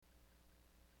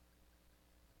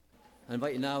I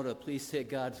invite you now to please take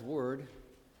God's Word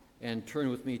and turn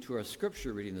with me to our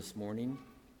scripture reading this morning,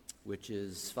 which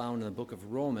is found in the book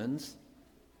of Romans,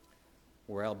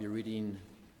 where I'll be reading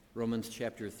Romans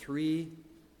chapter 3,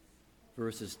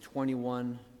 verses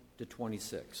 21 to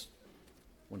 26.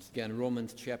 Once again,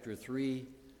 Romans chapter 3,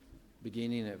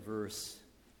 beginning at verse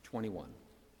 21.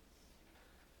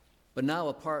 But now,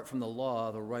 apart from the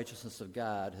law, the righteousness of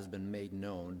God has been made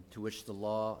known, to which the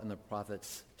law and the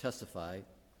prophets testify.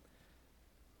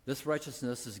 This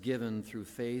righteousness is given through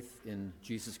faith in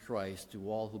Jesus Christ to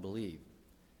all who believe.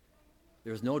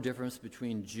 There is no difference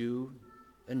between Jew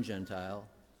and Gentile,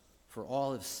 for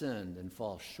all have sinned and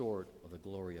fall short of the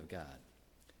glory of God.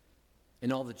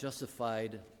 And all are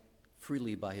justified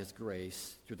freely by his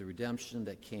grace through the redemption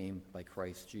that came by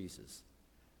Christ Jesus.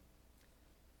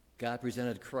 God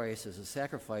presented Christ as a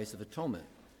sacrifice of atonement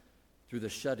through the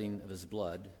shedding of his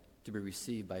blood to be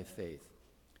received by faith.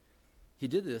 He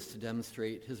did this to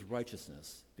demonstrate his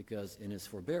righteousness, because in his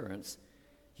forbearance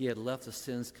he had left the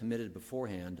sins committed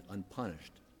beforehand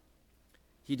unpunished.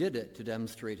 He did it to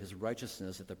demonstrate his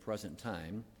righteousness at the present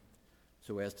time,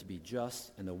 so as to be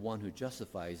just and the one who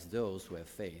justifies those who have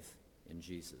faith in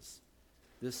Jesus.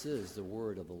 This is the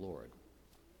word of the Lord.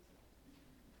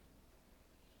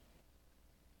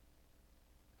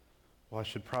 Well, I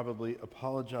should probably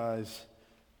apologize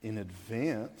in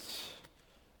advance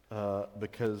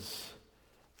because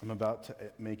I'm about to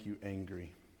make you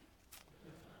angry.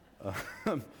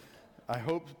 I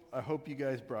hope you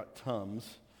guys brought Tums.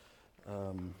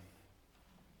 I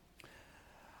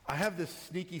have this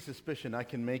sneaky suspicion I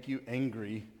can make you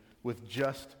angry with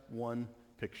just one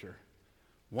picture.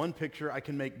 One picture, I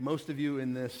can make most of you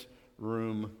in this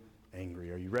room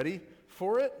angry. Are you ready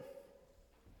for it?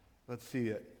 Let's see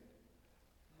it.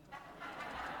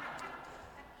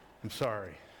 I'm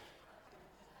sorry.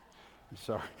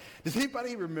 Does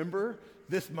anybody remember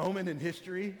this moment in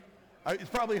history? It's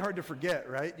probably hard to forget,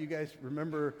 right? You guys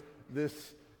remember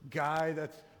this guy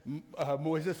that's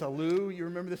Moises Alou? You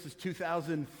remember this is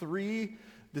 2003?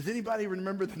 Does anybody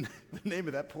remember the name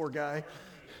of that poor guy?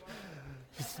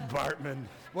 Bartman.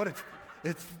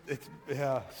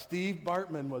 Steve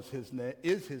Bartman was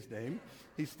is his name.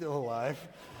 He's still alive.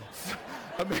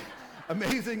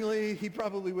 Amazingly, he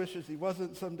probably wishes he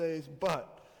wasn't some days,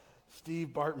 but Steve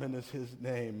Bartman is his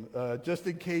name. Just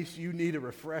in case you need a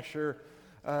refresher,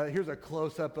 here's a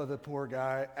close-up of the poor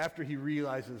guy after he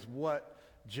realizes what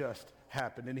just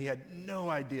happened, and he had no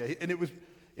idea. And it was,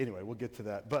 anyway, we'll get to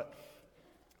that. But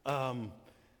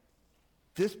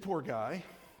this poor guy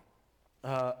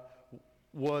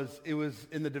was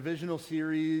in the divisional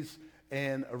series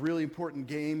and a really important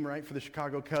game, right, for the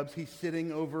Chicago Cubs. He's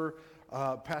sitting over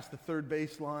past the third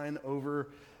baseline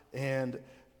and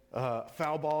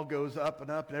foul ball goes up,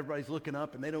 and everybody's looking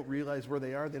up, and they don't realize where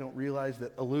they are. They don't realize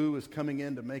that Alou is coming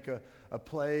in to make a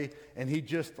play, and he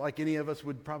just, like any of us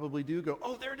would probably do, go,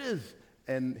 oh, there it is.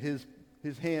 And his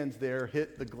hands there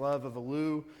hit the glove of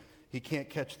Alou. He can't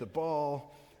catch the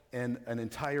ball, and an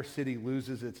entire city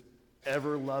loses its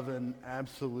ever-loving,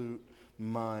 absolute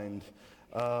mind.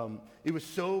 It was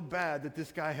so bad that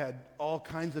this guy had all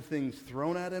kinds of things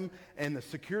thrown at him, and the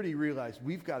security realized,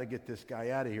 we've got to get this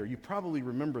guy out of here. You probably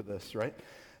remember this, right?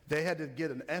 They had to get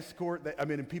an escort.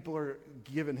 And people are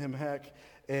giving him heck.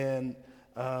 And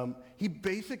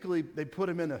they put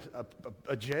him in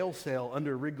a jail cell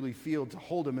under Wrigley Field to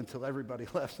hold him until everybody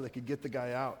left so they could get the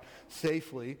guy out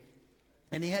safely.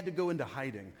 And he had to go into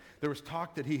hiding. There was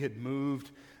talk that he had moved,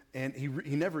 and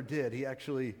he never did. He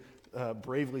actually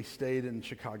bravely stayed in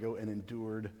Chicago and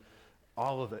endured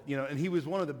all of it. And he was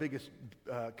one of the biggest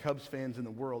Cubs fans in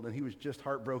the world, and he was just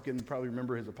heartbroken. You probably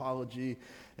remember his apology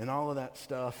and all of that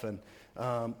stuff. And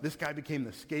this guy became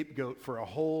the scapegoat for a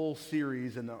whole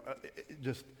series, and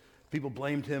just people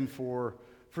blamed him for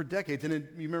decades. And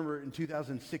you remember in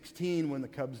 2016 when the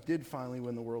Cubs did finally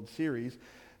win the World Series,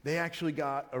 they actually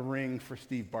got a ring for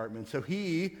Steve Bartman. So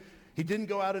he didn't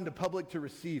go out into public to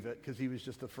receive it because he was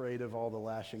just afraid of all the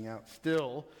lashing out.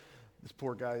 Still, this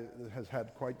poor guy has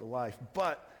had quite the life.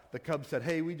 But the Cubs said,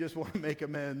 hey, we just want to make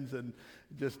amends and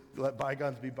just let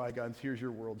bygones be bygones. Here's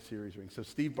your World Series ring. So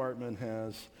Steve Bartman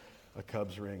has a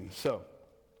Cubs ring. So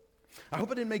I hope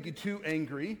I didn't make you too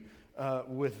angry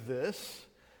with this.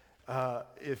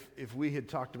 If we had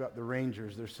talked about the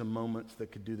Rangers, there's some moments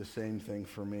that could do the same thing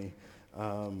for me.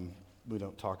 We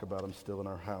don't talk about them still in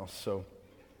our house. So,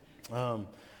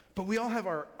 but we all have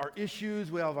our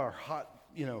issues. We all have our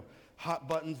hot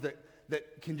buttons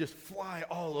that can just fly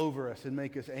all over us and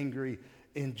make us angry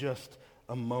in just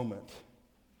a moment.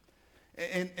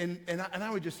 And I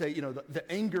would just say, the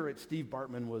anger at Steve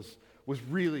Bartman was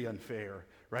really unfair,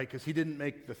 right? Because he didn't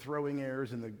make the throwing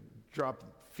errors and the drop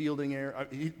fielding error.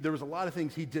 There was a lot of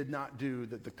things he did not do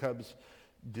that the Cubs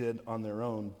did on their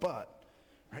own. But,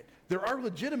 right, there are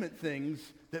legitimate things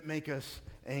that make us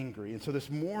angry. And so this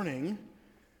morning,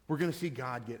 we're going to see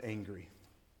God get angry.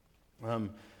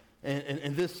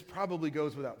 And this probably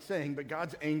goes without saying, but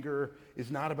God's anger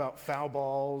is not about foul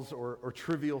balls or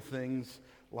trivial things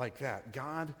like that.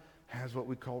 God has what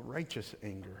we call righteous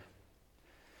anger.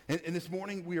 And this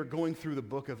morning we are going through the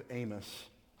book of Amos.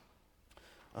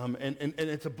 And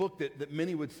it's a book that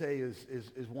many would say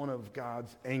is one of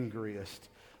God's angriest,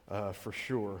 for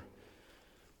sure.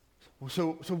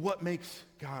 So what makes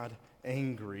God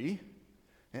angry?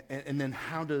 And then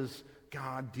how does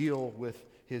God deal with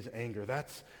his anger?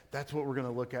 That's what we're going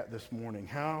to look at this morning.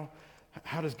 How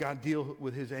does God deal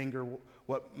with his anger?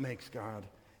 What makes God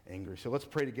angry? So let's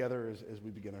pray together as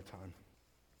we begin our time.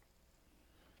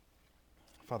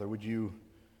 Father, would you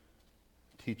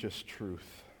teach us truth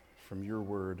from your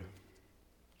word?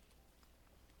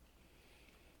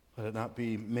 Let it not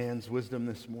be man's wisdom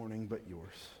this morning, but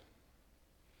yours.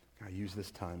 God, use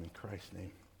this time in Christ's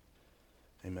name.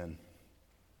 Amen.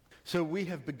 So we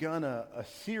have begun a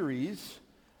series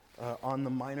on the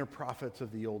minor prophets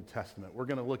of the Old Testament. We're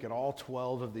going to look at all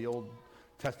 12 of the Old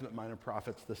Testament minor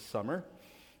prophets this summer.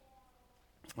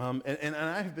 And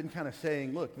I have been kind of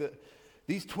saying, look,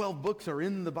 these 12 books are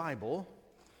in the Bible.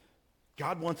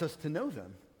 God wants us to know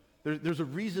them. There's a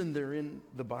reason they're in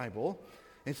the Bible.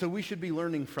 And so we should be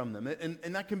learning from them.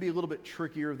 And that can be a little bit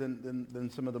trickier than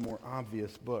some of the more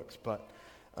obvious books. But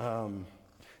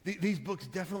these books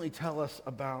definitely tell us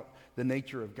about the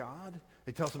nature of God.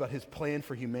 They tell us about his plan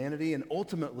for humanity and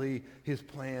ultimately his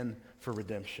plan for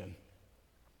redemption.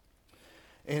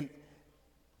 And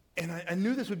I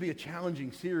knew this would be a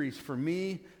challenging series for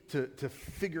me to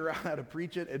figure out how to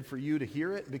preach it and for you to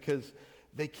hear it, because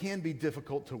they can be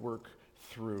difficult to work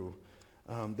through.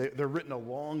 They're written a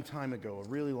long time ago, a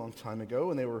really long time ago,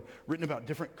 and they were written about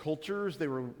different cultures. They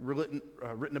were written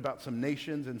about some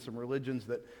nations and some religions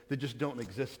that just don't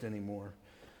exist anymore.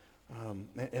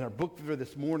 And our book for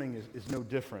this morning is no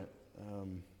different.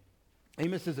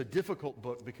 Amos is a difficult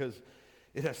book because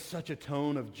it has such a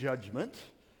tone of judgment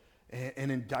and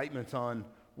indictment on,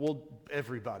 well,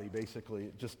 everybody, basically,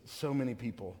 just so many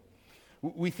people.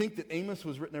 We think that Amos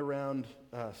was written around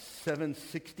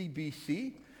 760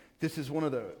 BC. This is one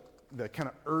of the kind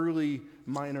of early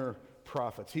minor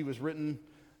prophets. He was writing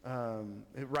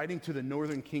to the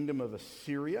northern kingdom of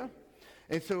Assyria.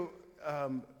 And so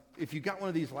if you got one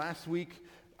of these last week,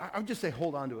 I would just say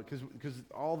hold on to it because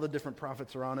all the different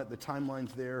prophets are on it. The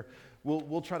timeline's there.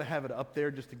 We'll try to have it up there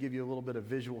just to give you a little bit of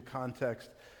visual context.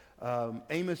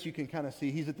 Amos, you can kind of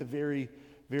see, he's at the very,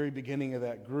 very beginning of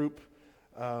that group.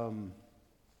 And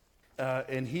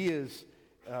he is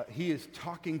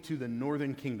talking to the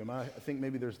northern kingdom. I think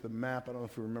maybe there's the map. I don't know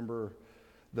if you remember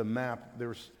the map. There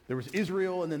was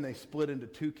Israel, and then they split into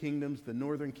two kingdoms. The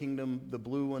northern kingdom, the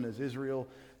blue one, is Israel.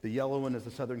 The yellow one is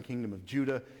the southern kingdom of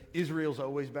Judah. Israel's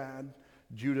always bad.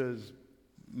 Judah's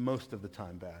most of the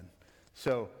time bad.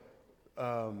 So,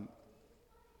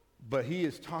 but he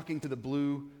is talking to the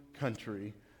blue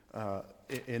country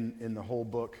in the whole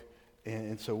book.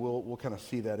 And so we'll kind of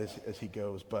see that as he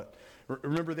goes. But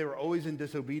remember, they were always in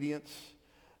disobedience.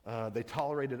 They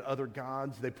tolerated other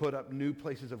gods. They put up new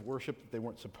places of worship that they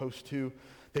weren't supposed to.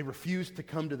 They refused to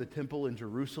come to the temple in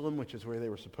Jerusalem, which is where they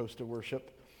were supposed to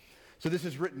worship. So this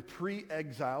is written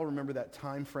pre-exile. Remember that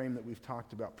time frame that we've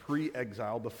talked about,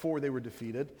 pre-exile, before they were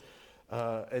defeated.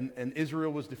 And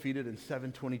Israel was defeated in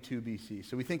 722 BC.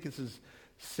 So we think this is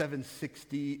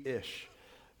 760-ish.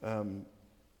 And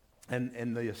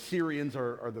the Assyrians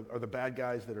are the bad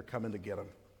guys that are coming to get them.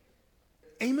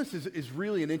 Amos is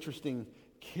really an interesting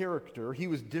character. He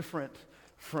was different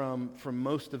from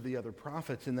most of the other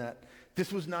prophets in that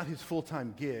this was not his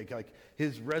full-time gig. Like,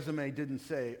 his resume didn't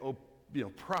say,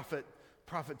 prophet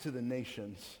to the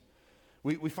nations.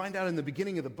 We find out in the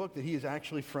beginning of the book that he is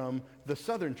actually from the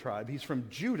southern tribe. He's from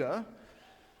Judah,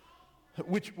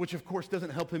 which of course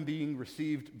doesn't help him being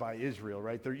received by Israel,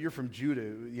 right? You're from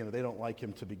Judah, they don't like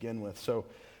him to begin with. So,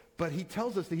 but he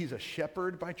tells us that he's a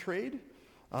shepherd by trade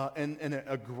and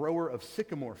a grower of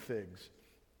sycamore figs.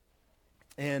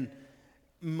 And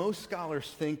most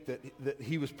scholars think that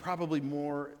he was probably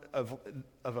more of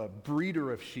a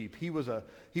breeder of sheep. He was a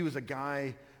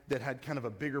guy that had kind of a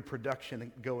bigger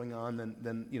production going on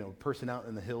than a person out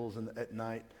in the hills at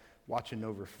night watching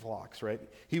over flocks, right?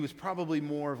 He was probably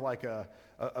more of like a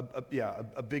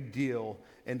big deal,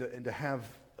 and to have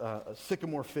a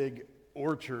sycamore fig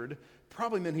orchard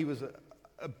probably meant he was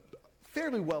a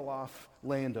fairly well-off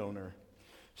landowner.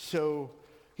 So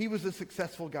he was a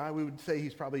successful guy. We would say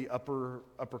he's probably upper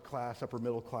class, upper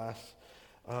middle class,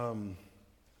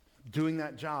 doing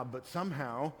that job. But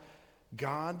somehow,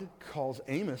 God calls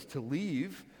Amos to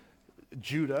leave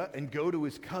Judah and go to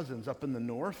his cousins up in the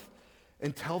north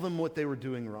and tell them what they were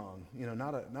doing wrong.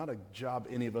 Not a job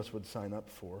any of us would sign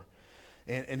up for.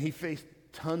 And he faced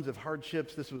tons of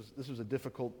hardships. This was a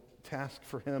difficult task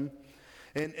for him.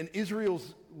 And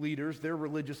Israel's leaders, their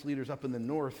religious leaders up in the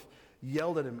north,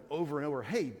 yelled at him over and over,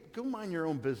 hey, go mind your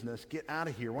own business. Get out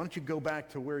of here. Why don't you go back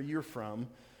to where you're from?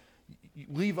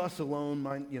 Leave us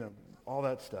alone, all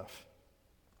that stuff.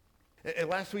 And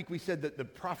last week we said that the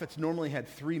prophets normally had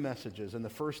 3 messages. And the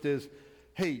first is,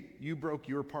 hey, you broke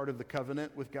your part of the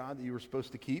covenant with God that you were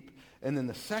supposed to keep. And then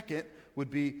the second would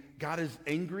be, God is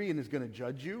angry and is going to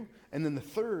judge you. And then the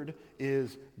third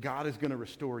is, God is going to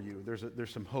restore you.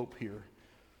 There's some hope here.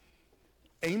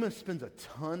 Amos spends a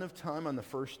ton of time on the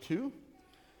first 2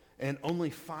 and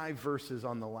only 5 verses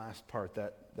on the last part,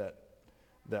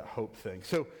 that hope thing.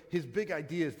 So his big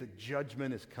idea is that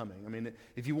judgment is coming. I mean,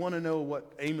 if you want to know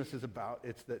what Amos is about,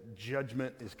 it's that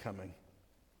judgment is coming.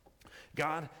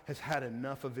 God has had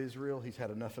enough of Israel. He's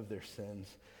had enough of their sins,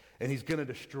 and he's going to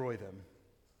destroy them.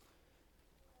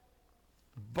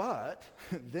 But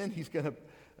then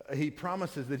he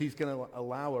promises that he's going to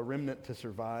allow a remnant to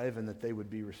survive and that they would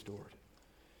be restored.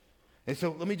 And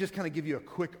so let me just kind of give you a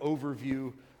quick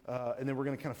overview, and then we're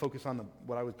going to kind of focus on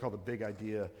what I would call the big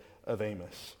idea of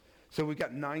Amos. So we've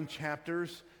got 9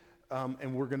 chapters,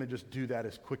 and we're going to just do that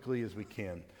as quickly as we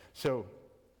can. So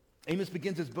Amos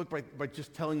begins his book by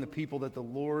just telling the people that the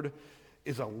Lord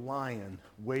is a lion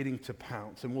waiting to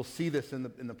pounce. And we'll see this in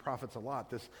the prophets a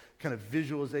lot, this kind of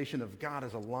visualization of God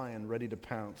as a lion ready to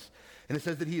pounce. And it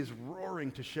says that he is roaring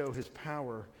to show his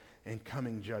power and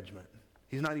coming judgment.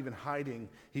 He's not even hiding.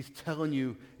 He's telling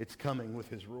you it's coming with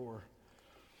his roar.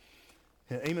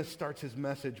 And Amos starts his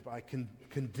message by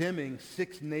condemning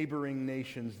 6 neighboring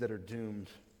nations that are doomed.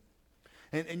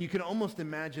 And you can almost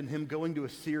imagine him going to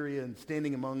Assyria and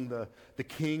standing among the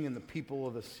king and the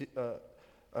people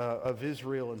of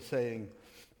Israel and saying,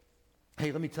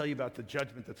 hey, let me tell you about the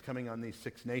judgment that's coming on these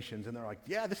 6 nations. And they're like,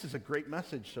 yeah, this is a great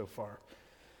message so far.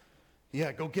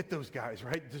 Yeah, go get those guys,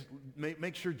 right? Just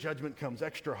make sure judgment comes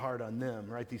extra hard on them,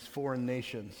 right? These foreign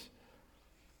nations.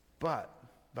 But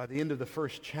by the end of the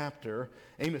first chapter,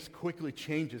 Amos quickly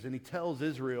changes and he tells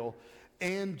Israel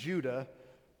and Judah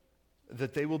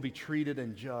that they will be treated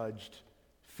and judged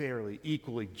fairly,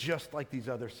 equally, just like these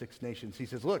other 6 nations. He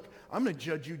says, look, I'm going to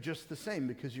judge you just the same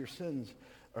because your sins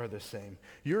are the same.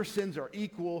 Your sins are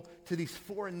equal to these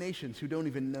foreign nations who don't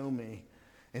even know me.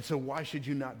 And so why should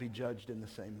you not be judged in the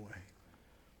same way?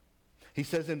 He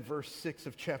says in verse 6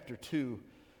 of chapter 2,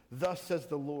 thus says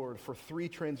the Lord, for 3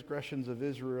 transgressions of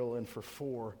Israel and for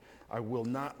 4, I will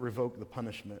not revoke the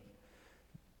punishment.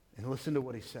 And listen to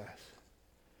what he says.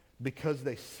 Because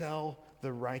they sell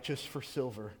the righteous for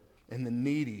silver and the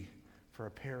needy for a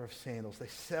pair of sandals. They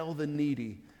sell the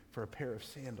needy for a pair of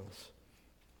sandals.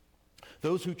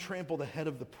 Those who trample the head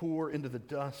of the poor into the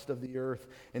dust of the earth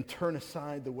and turn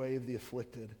aside the way of the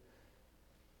afflicted.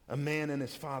 A man and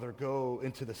his father go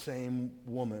into the same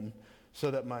woman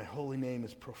so that my holy name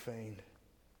is profaned.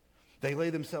 They lay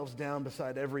themselves down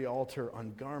beside every altar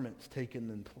on garments taken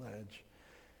in pledge.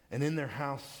 And in the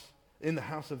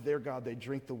house of their God, they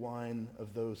drink the wine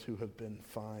of those who have been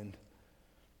fined.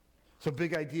 So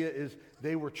big idea is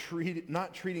they were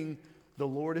not treating the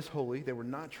Lord as holy. They were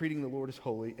not treating the Lord as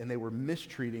holy, and they were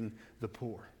mistreating the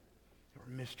poor. They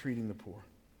were mistreating the poor.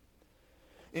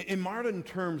 In modern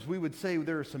terms, we would say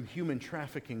there is some human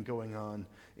trafficking going on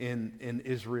in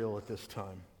Israel at this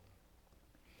time.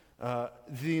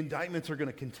 The indictments are going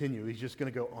to continue. He's just going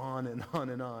to go on and on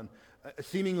and on.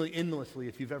 Seemingly endlessly,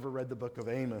 if you've ever read the book of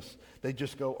Amos, they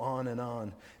just go on.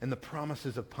 And the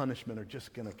promises of punishment are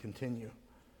just going to continue.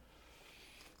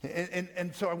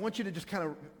 And so I want you to just I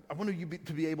want you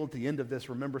to be able at the end of this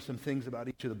remember some things about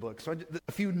each of the books. So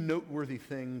a few noteworthy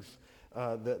things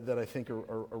that I think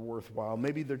are worthwhile.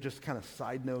 Maybe they're just kind of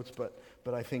side notes,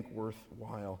 but I think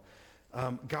worthwhile.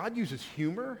 God uses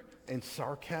humor and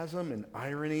sarcasm and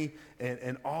irony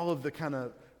and all of the kind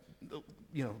of,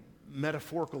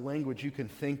 metaphorical language you can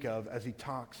think of as he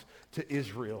talks to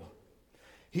Israel.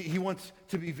 He wants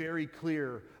to be very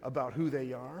clear about who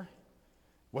they are,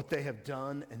 what they have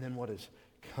done, and then what is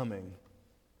coming.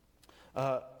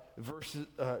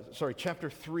 Chapter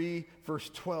 3, verse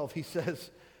 12, he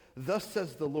says, thus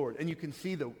says the Lord. And you can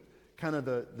see the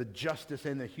justice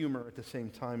and the humor at the same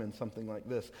time in something like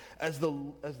this. As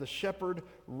the shepherd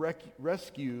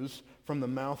rescues from the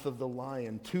mouth of the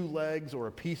lion 2 legs or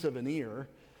a piece of an ear,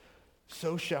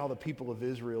 so shall the people of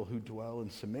Israel who dwell in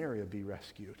Samaria be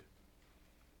rescued.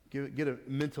 Get a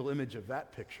mental image of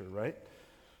that picture, right?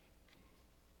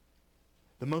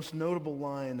 The most notable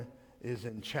line is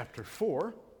in chapter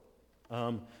 4.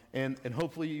 And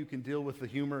hopefully you can deal with the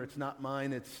humor. It's not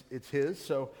mine, it's his.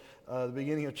 So the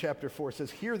beginning of chapter 4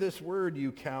 says, "Hear this word,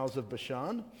 you cows of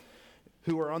Bashan,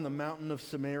 who are on the mountain of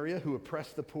Samaria, who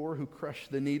oppress the poor, who crush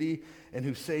the needy, and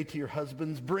who say to your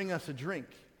husbands, 'Bring us a drink.'"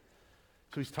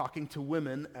 So he's talking to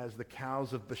women as the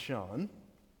cows of Bashan.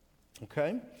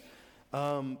 Okay?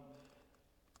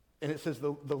 And it says, the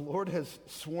Lord has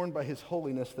sworn by his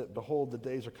holiness that, behold, the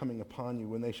days are coming upon you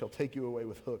when they shall take you away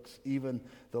with hooks, even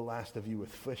the last of you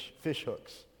with fish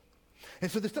hooks.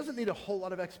 And so this doesn't need a whole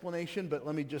lot of explanation, but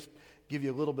let me just give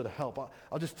you a little bit of help.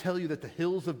 I'll just tell you that the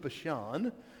hills of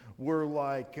Bashan were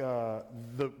like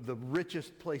the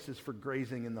richest places for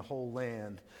grazing in the whole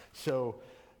land. So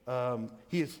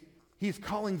he is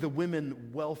calling the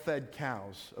women well-fed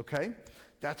cows, okay?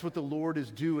 That's what the Lord is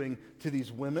doing to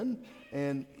these women.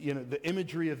 And, the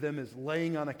imagery of them is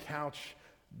laying on a couch,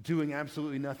 doing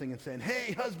absolutely nothing and saying,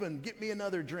 "Hey, husband, get me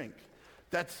another drink."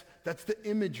 That's the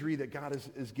imagery that God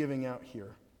is giving out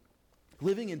here.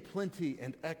 Living in plenty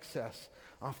and excess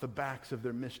off the backs of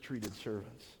their mistreated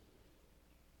servants.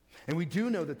 And we do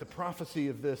know that the prophecy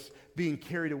of this being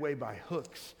carried away by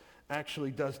hooks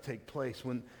actually does take place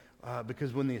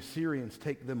because when the Assyrians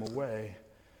take them away,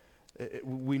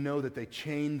 we know that they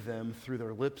chained them through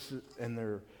their lips and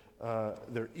their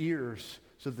ears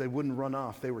so that they wouldn't run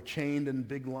off. They were chained in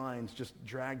big lines, just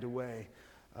dragged away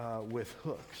with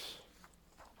hooks.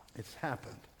 It's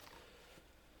happened.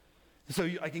 So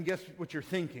I can guess what you're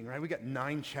thinking, right? We got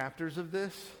 9 chapters of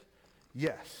this.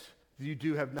 Yes, you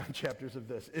do have 9 chapters of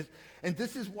this. And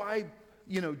this is why,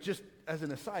 just as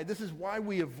an aside, this is why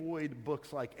we avoid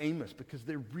books like Amos, because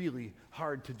they're really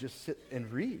hard to just sit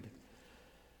and read.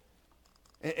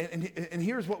 And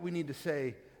here's what we need to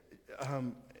say,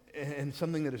 and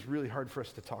something that is really hard for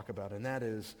us to talk about, and that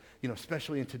is,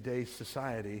 especially in today's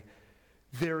society,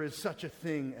 there is such a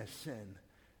thing as sin.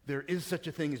 There is such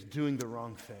a thing as doing the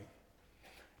wrong thing.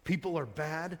 People are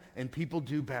bad, and people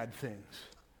do bad things.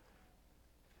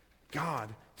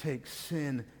 God takes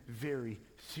sin very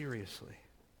seriously.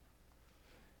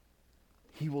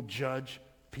 He will judge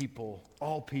people,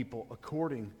 all people,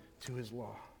 according to his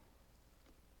law.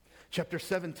 Chapter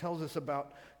 7 tells us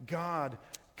about God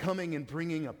coming and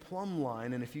bringing a plumb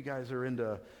line. And if you guys are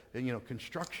into,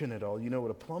 construction at all, you know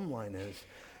what a plumb line is.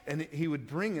 And he would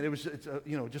bring it. It's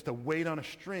just a weight on a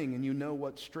string, and you know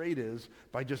what straight is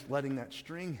by just letting that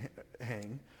string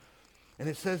hang. And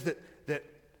it says that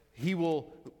he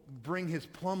will bring his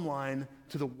plumb line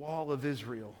to the wall of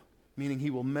Israel, meaning he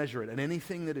will measure it. And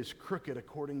anything that is crooked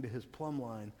according to his plumb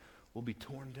line will be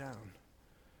torn down.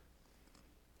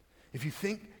 If you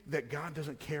think that God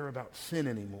doesn't care about sin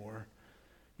anymore,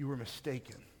 you were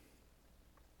mistaken.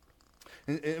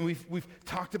 And we've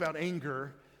talked about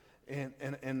anger,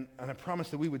 and I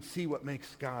promised that we would see what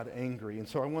makes God angry. And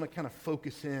so I want to kind of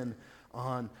focus in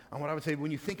on what I would say.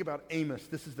 When you think about Amos,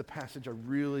 this is the passage I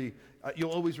really,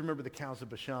 you'll always remember the cows of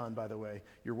Bashan, by the way.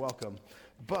 You're welcome.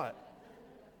 But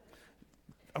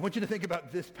I want you to think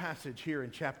about this passage here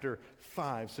in chapter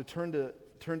 5. So turn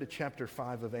to chapter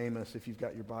 5 of Amos if you've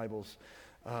got your Bibles.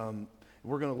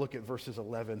 We're going to look at verses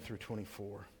 11 through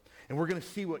 24. And we're going to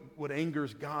see what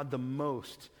angers God the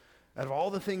most. Out of all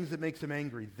the things that makes him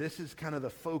angry, this is kind of the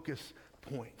focus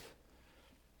point.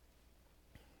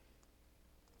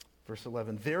 Verse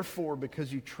 11, "Therefore,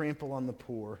 because you trample on the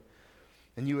poor,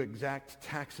 and you exact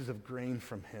taxes of grain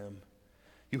from him,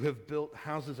 you have built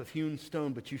houses of hewn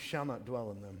stone, but you shall not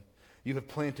dwell in them. You have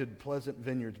planted pleasant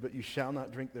vineyards, but you shall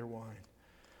not drink their wine.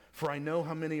 For I know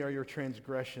how many are your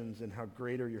transgressions and how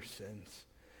great are your sins.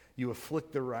 You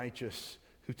afflict the righteous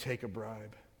who take a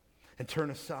bribe, and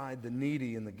turn aside the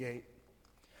needy in the gate.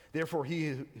 Therefore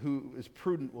he who is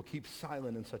prudent will keep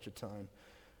silent in such a time,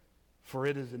 for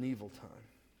it is an evil time.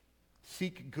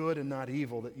 Seek good and not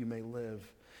evil, that you may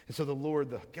live. And so the Lord,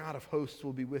 the God of hosts,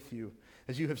 will be with you.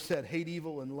 As you have said, hate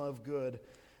evil and love good,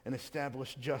 and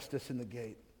establish justice in the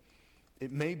gate.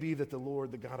 It may be that the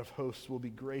Lord, the God of hosts, will be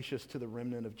gracious to the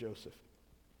remnant of Joseph.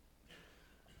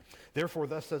 Therefore,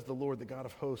 thus says the Lord, the God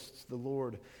of hosts, the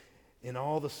Lord, in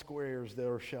all the squares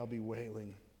there shall be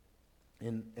wailing,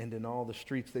 and in all the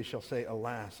streets they shall say,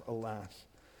 alas, alas.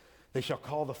 They shall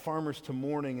call the farmers to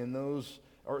mourning, and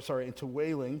to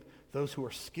wailing, those who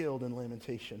are skilled in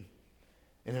lamentation.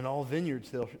 And in all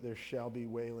vineyards there shall be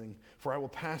wailing. For I will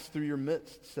pass through your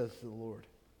midst, says the Lord.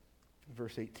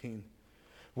 Verse 18.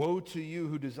 Woe to you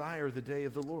who desire the day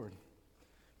of the Lord.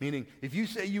 Meaning, if you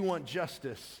say you want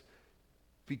justice,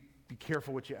 Be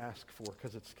careful what you ask for,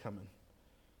 because it's coming.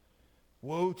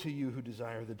 Woe to you who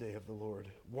desire the day of the Lord.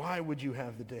 Why would you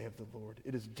have the day of the Lord?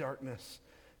 It is darkness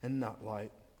and not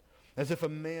light. As if a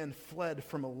man fled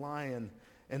from a lion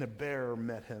and a bear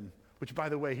met him. Which, by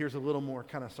the way, here's a little more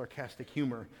kind of sarcastic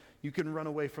humor. You can run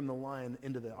away from the lion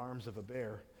into the arms of a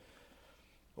bear.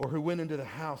 Or who went into the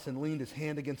house and leaned his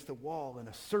hand against the wall and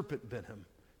a serpent bit him,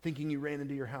 thinking you ran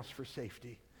into your house for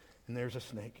safety. And there's a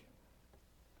snake.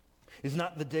 Is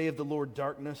not the day of the Lord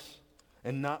darkness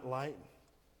and not light,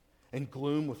 and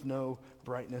gloom with no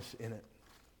brightness in it?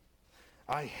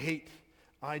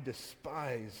 I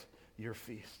despise your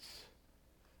feasts.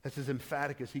 That's as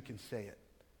emphatic as he can say it.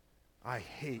 I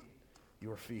hate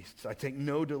your feasts. I take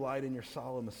no delight in your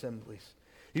solemn assemblies.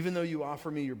 Even though you offer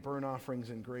me your burnt offerings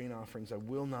and grain offerings, I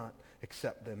will not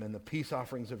accept them. And the peace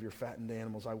offerings of your fattened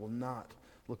animals, I will not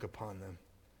look upon them.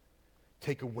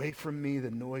 Take away from me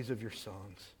the noise of your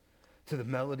songs. To the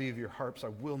melody of your harps, I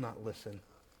will not listen.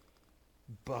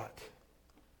 But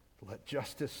let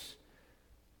justice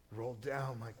roll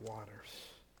down like waters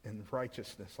and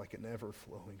righteousness like an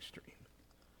ever-flowing stream.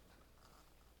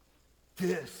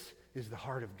 This is the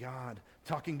heart of God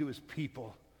talking to his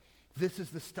people. This is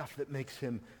the stuff that makes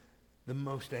him the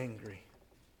most angry.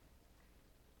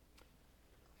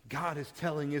 God is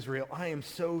telling Israel, I am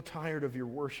so tired of your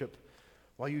worship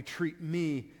while you treat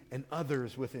me and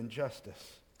others with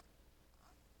injustice.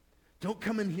 Don't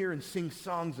come in here and sing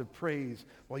songs of praise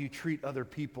while you treat other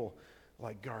people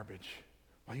like garbage.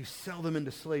 While you sell them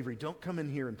into slavery, don't come in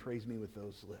here and praise me with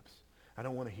those lips. I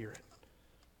don't want to hear it.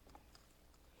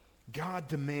 God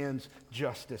demands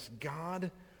justice.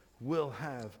 God will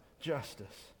have justice.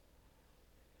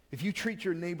 If you treat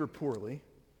your neighbor poorly,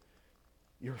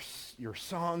 your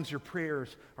songs, your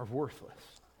prayers are worthless.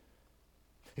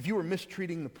 If you are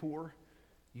mistreating the poor,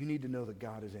 you need to know that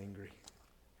God is angry.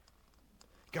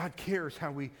 God cares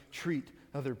how we treat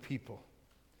other people.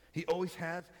 He always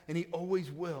has, and he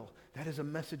always will. That is a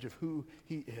message of who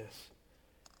he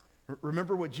is.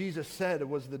 Remember what Jesus said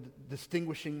was the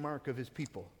distinguishing mark of his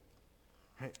people.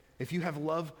 Right? If you have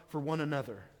love for one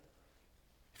another,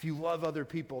 if you love other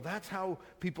people, that's how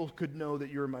people could know that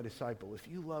you're my disciple, if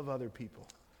you love other people.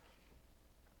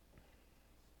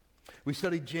 We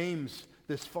studied James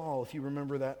this fall, if you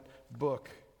remember that book.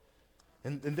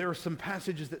 And there are some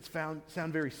passages that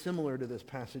sound very similar to this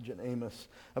passage in Amos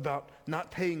about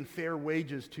not paying fair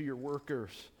wages to your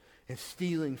workers and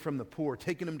stealing from the poor,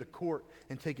 taking them to court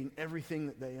and taking everything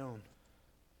that they own.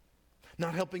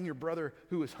 Not helping your brother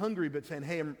who is hungry but saying,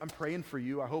 hey, I'm praying for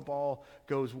you. I hope all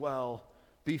goes well.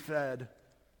 Be fed,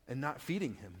 and not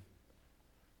feeding him.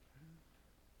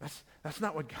 That's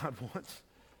not what God wants.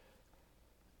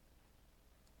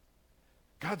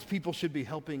 God's people should be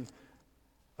helping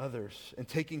others and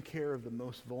taking care of the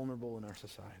most vulnerable in our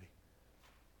society.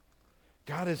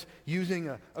 God is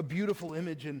using a beautiful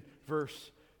image in verse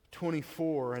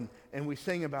 24, and we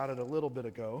sang about it a little bit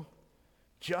ago.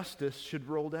 Justice should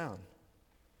roll down.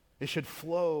 It should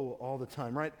flow all the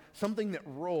time, right? Something that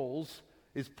rolls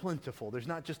is plentiful. There's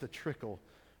not just a trickle,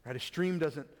 right? A stream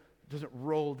doesn't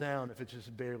roll down if it's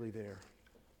just barely there.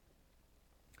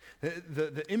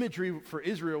 The imagery for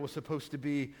Israel was supposed to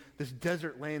be this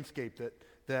desert landscape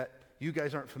that you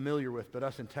guys aren't familiar with, but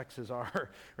us in Texas are,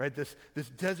 right? This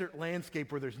desert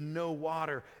landscape where there's no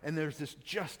water and there's this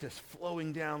justice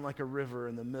flowing down like a river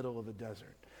in the middle of the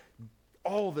desert.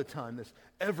 All the time, this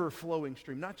ever-flowing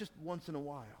stream, not just once in a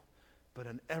while, but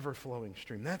an ever-flowing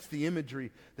stream. That's the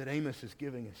imagery that Amos is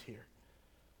giving us here.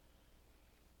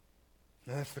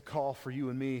 And that's the call for you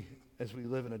and me as we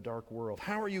live in a dark world.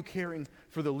 How are you caring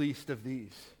for the least of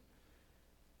these?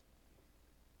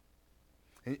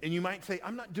 And you might say,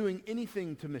 I'm not doing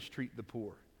anything to mistreat the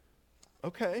poor.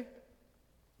 Okay.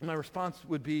 And my response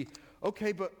would be,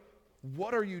 okay, but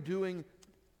what are you doing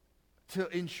to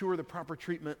ensure the proper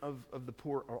treatment of the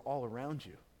poor are all around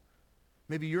you?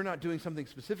 Maybe you're not doing something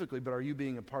specifically, but are you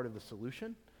being a part of the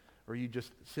solution? Or are you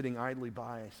just sitting idly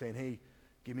by saying, hey,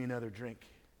 give me another drink,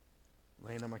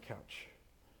 laying on my couch?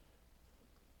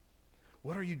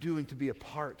 What are you doing to be a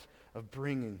part of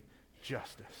bringing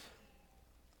justice?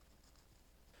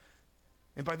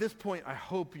 And by this point, I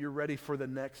hope you're ready for the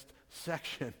next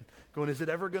section. Going, is it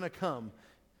ever going to come?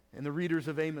 And the readers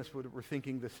of Amos were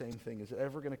thinking the same thing. Is it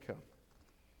ever going to come?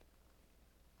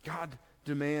 God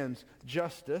demands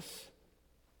justice.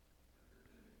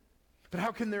 But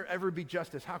how can there ever be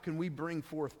justice? How can we bring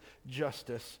forth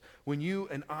justice when you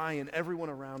and I and everyone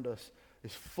around us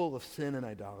is full of sin and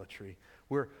idolatry?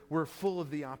 We're full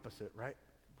of the opposite, right?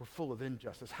 We're full of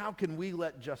injustice. How can we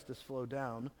let justice flow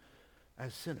down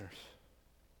as sinners?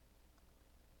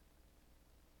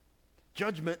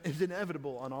 Judgment is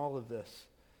inevitable on all of this.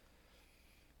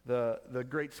 The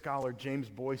great scholar James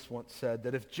Boyce once said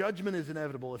that if judgment is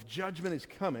inevitable, if judgment is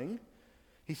coming,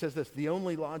 he says this, the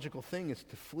only logical thing is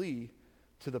to flee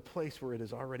to the place where it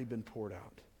has already been poured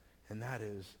out, and that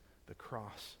is the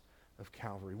cross of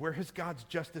Calvary. Where has God's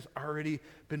justice already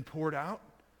been poured out?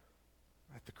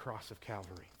 At the cross of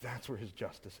Calvary. That's where his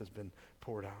justice has been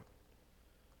poured out.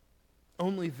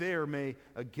 Only there may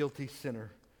a guilty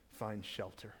sinner find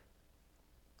shelter.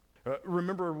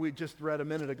 Remember, we just read a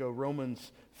minute ago,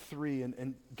 Romans 3,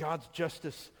 and God's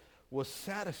justice was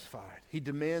satisfied. He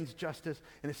demands justice,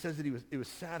 and it says that it was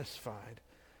satisfied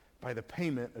by the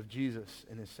payment of Jesus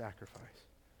and his sacrifice.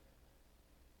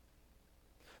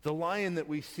 The lion that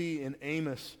we see in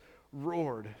Amos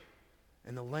roared,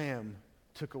 and the lamb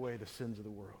took away the sins of the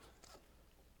world.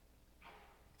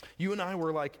 You and I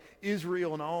were like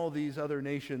Israel and all these other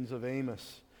nations of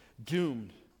Amos,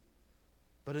 doomed.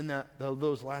 But in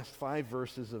those last 5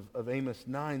 verses of Amos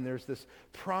 9, there's this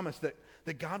promise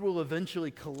that God will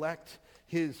eventually collect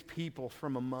his people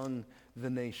from among the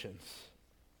nations.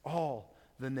 All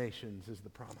the nations is the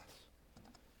promise.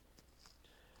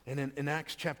 And in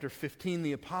Acts chapter 15,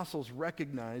 the apostles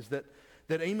recognize that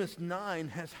Amos 9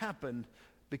 has happened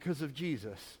because of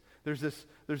Jesus. There's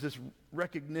this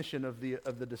recognition of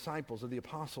the disciples, of the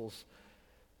apostles,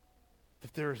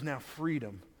 that there is now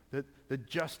freedom, that the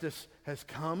justice has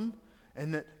come,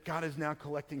 and that God is now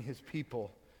collecting his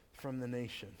people from the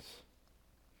nations.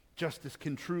 Justice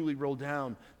can truly roll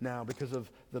down now because of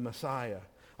the Messiah.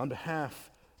 On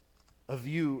behalf of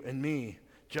you and me,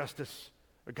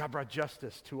 God brought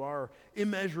justice to our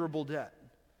immeasurable debt.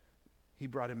 He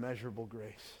brought immeasurable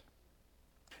grace.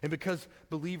 And because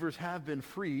believers have been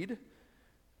freed,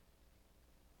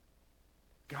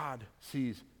 God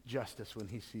sees justice when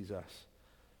he sees us.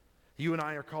 You and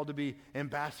I are called to be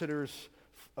ambassadors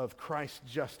of Christ's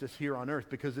justice here on earth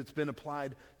because it's been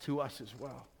applied to us as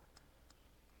well.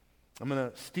 I'm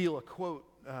going to steal a quote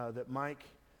that Mike,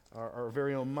 our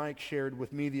very own Mike, shared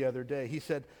with me the other day. He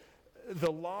said,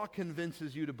 "The law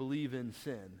convinces you to believe in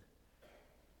sin."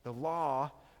 The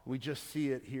law, we just see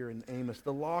it here in Amos.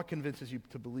 The law convinces you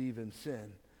to believe in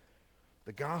sin.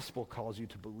 The gospel calls you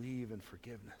to believe in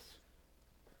forgiveness.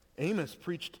 Amos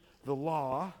preached the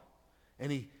law,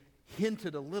 and he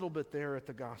hinted a little bit there at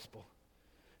the gospel.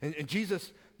 And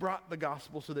Jesus brought the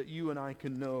gospel so that you and I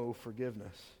can know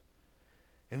forgiveness.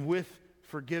 And with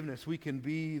forgiveness, we can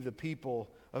be the people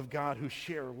of God who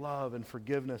share love and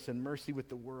forgiveness and mercy with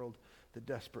the world that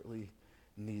desperately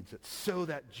needs it, so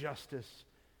that justice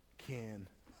can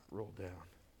roll down.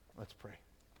 Let's pray.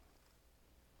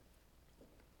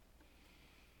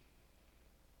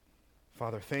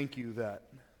 Father, thank you that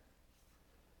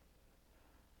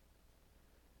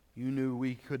you knew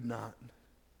we could not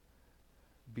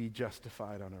be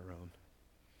justified on our own.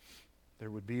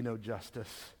 There would be no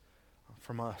justice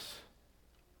from us.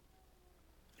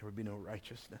 There would be no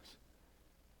righteousness.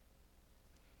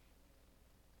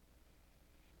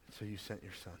 So you sent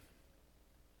your Son.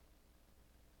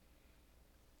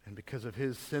 And because of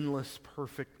his sinless,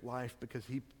 perfect life, because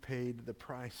he paid the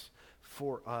price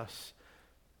for us,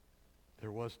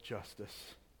 there was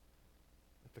justice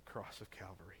at the cross of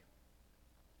Calvary.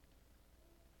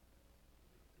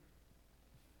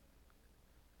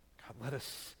 God, let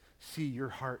us see your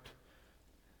heart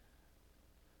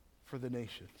for the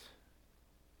nations.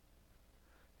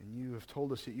 And you have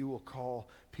told us that you will call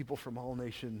people from all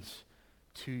nations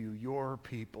to you, your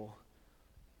people.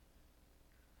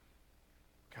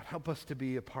 God, help us to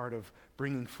be a part of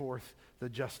bringing forth the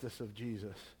justice of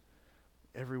Jesus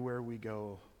everywhere we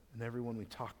go and everyone we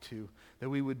talk to, that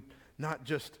we would not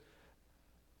just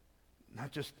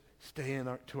stay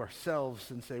to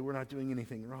ourselves and say we're not doing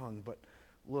anything wrong, but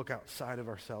look outside of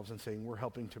ourselves and saying we're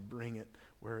helping to bring it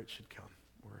where it should come,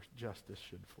 where justice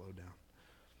should flow down.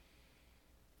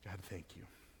 God, thank you.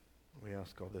 We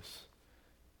ask all this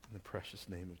in the precious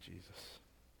name of Jesus.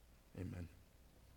 Amen.